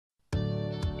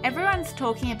Everyone's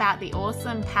talking about the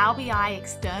awesome Power BI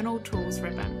External Tools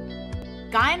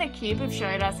ribbon. Guy and Acube have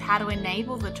showed us how to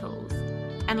enable the tools.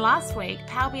 And last week,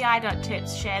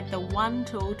 PowerBI.tips shared the one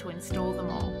tool to install them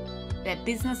all, their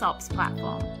Business Ops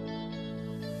platform.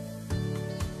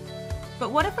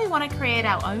 But what if we want to create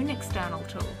our own external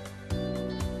tool?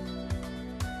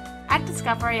 At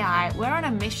DiscoverEI, we're on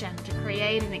a mission to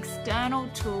create an external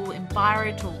tool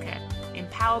Enviro toolkit in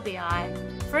Power BI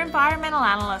for environmental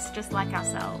analysts just like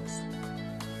ourselves.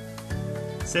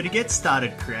 So to get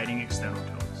started creating external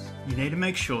tools, you need to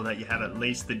make sure that you have at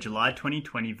least the July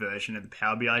 2020 version of the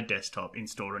Power BI desktop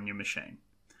installed on your machine.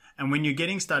 And when you're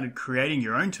getting started creating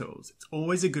your own tools, it's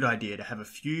always a good idea to have a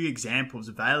few examples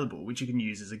available which you can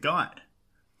use as a guide.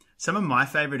 Some of my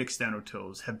favourite external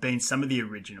tools have been some of the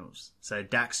originals, so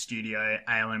DAX Studio,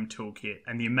 ALM Toolkit,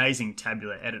 and the amazing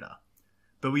Tabular Editor.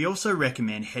 But we also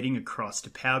recommend heading across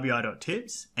to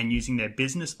PowerBI.tips and using their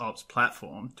Business Ops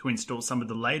platform to install some of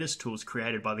the latest tools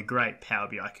created by the great Power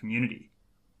BI community.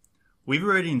 We've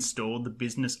already installed the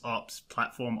Business Ops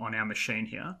platform on our machine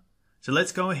here, so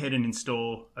let's go ahead and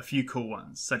install a few cool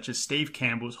ones, such as Steve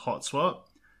Campbell's HotSwap,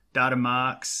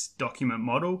 Datamark's Document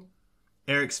Model,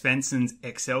 Eric Svensson's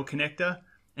Excel connector,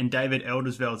 and David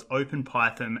Eldersville's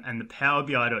OpenPython and the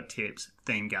PowerBI.tips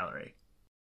theme gallery.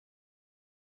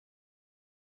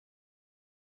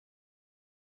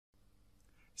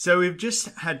 So we've just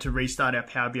had to restart our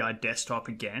Power BI desktop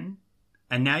again,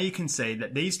 and now you can see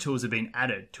that these tools have been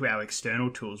added to our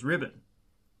External Tools ribbon.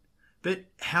 But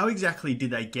how exactly did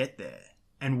they get there,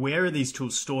 and where are these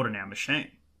tools stored on our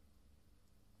machine?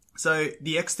 So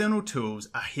the external tools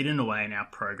are hidden away in our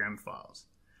program files,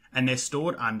 and they're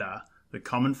stored under the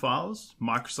Common Files,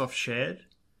 Microsoft Shared,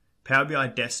 Power BI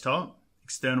Desktop,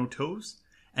 External Tools,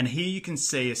 and here you can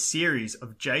see a series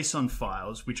of JSON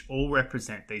files which all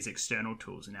represent these external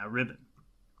tools in our ribbon.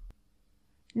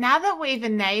 Now that we've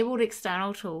enabled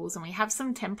external tools and we have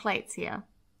some templates here,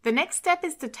 the next step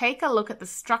is to take a look at the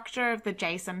structure of the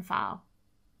JSON file.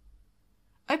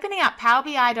 Opening up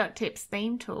PowerBI.tips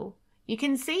theme tool, you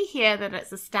can see here that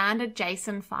it's a standard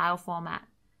JSON file format,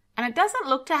 and it doesn't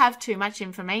look to have too much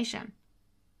information.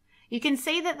 You can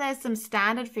see that there's some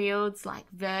standard fields like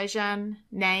version,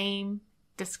 name,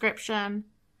 description,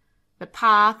 the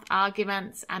path,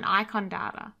 arguments, and icon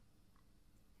data.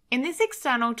 In this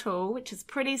external tool, which is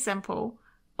pretty simple,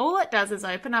 all it does is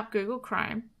open up Google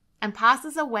Chrome and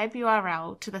passes a web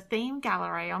URL to the theme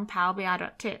gallery on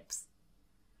PowerBI.tips.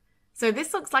 So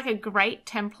this looks like a great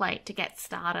template to get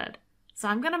started. So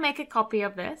I'm going to make a copy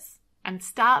of this and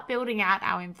start building out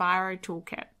our Enviro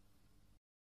toolkit.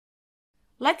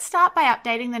 Let's start by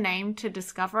updating the name to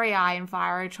DiscoverEI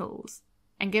Enviro Tools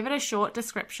and give it a short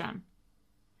description.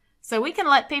 So we can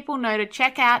let people know to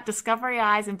check out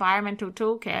DiscoverEI's environmental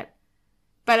toolkit,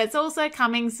 but it's also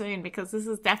coming soon because this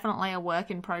is definitely a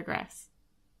work in progress.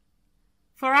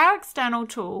 For our external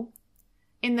tool,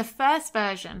 in the first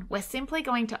version, we're simply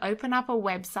going to open up a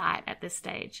website at this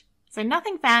stage. So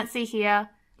nothing fancy here.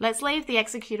 Let's leave the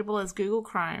executable as Google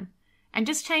Chrome and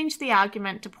just change the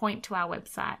argument to point to our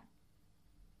website.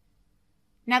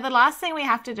 Now the last thing we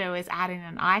have to do is add in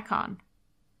an icon.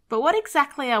 But what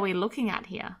exactly are we looking at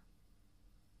here?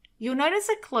 You'll notice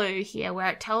a clue here where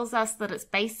it tells us that it's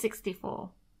base 64.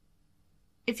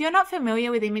 If you're not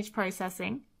familiar with image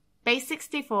processing, base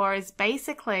 64 is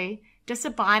basically just a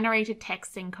binary to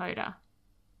text encoder.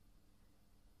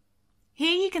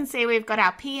 Here you can see we've got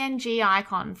our PNG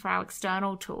icon for our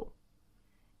external tool,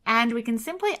 and we can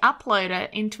simply upload it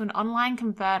into an online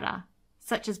converter,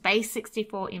 such as base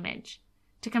 64 image,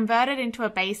 to convert it into a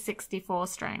base 64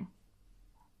 string.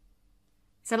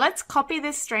 So let's copy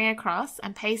this string across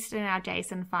and paste it in our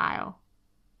JSON file.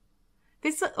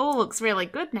 This all looks really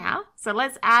good now, so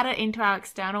let's add it into our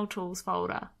external tools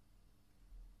folder.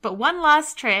 But one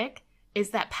last trick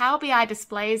is that Power BI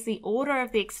displays the order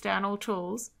of the external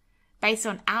tools based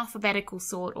on alphabetical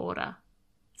sort order.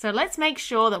 So let's make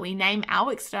sure that we name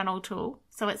our external tool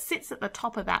so it sits at the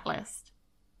top of that list.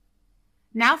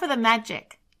 Now for the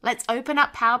magic. Let's open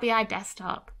up Power BI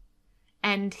Desktop.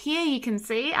 And here you can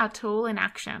see our tool in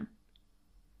action.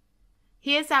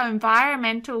 Here's our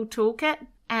environmental toolkit,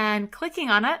 and clicking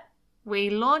on it, we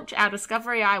launch our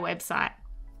DiscoverEI website.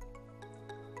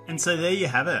 And so there you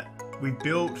have it. We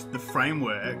built the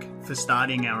framework for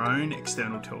starting our own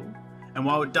external tool. And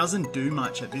while it doesn't do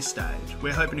much at this stage,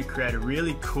 we're hoping to create a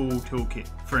really cool toolkit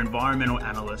for environmental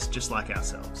analysts just like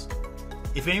ourselves.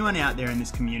 If anyone out there in this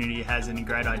community has any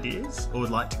great ideas or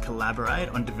would like to collaborate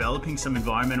on developing some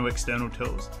environmental external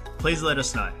tools, please let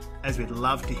us know, as we'd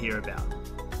love to hear about them.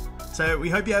 So we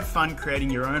hope you have fun creating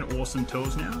your own awesome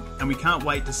tools now, and we can't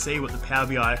wait to see what the Power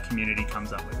BI community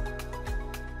comes up with.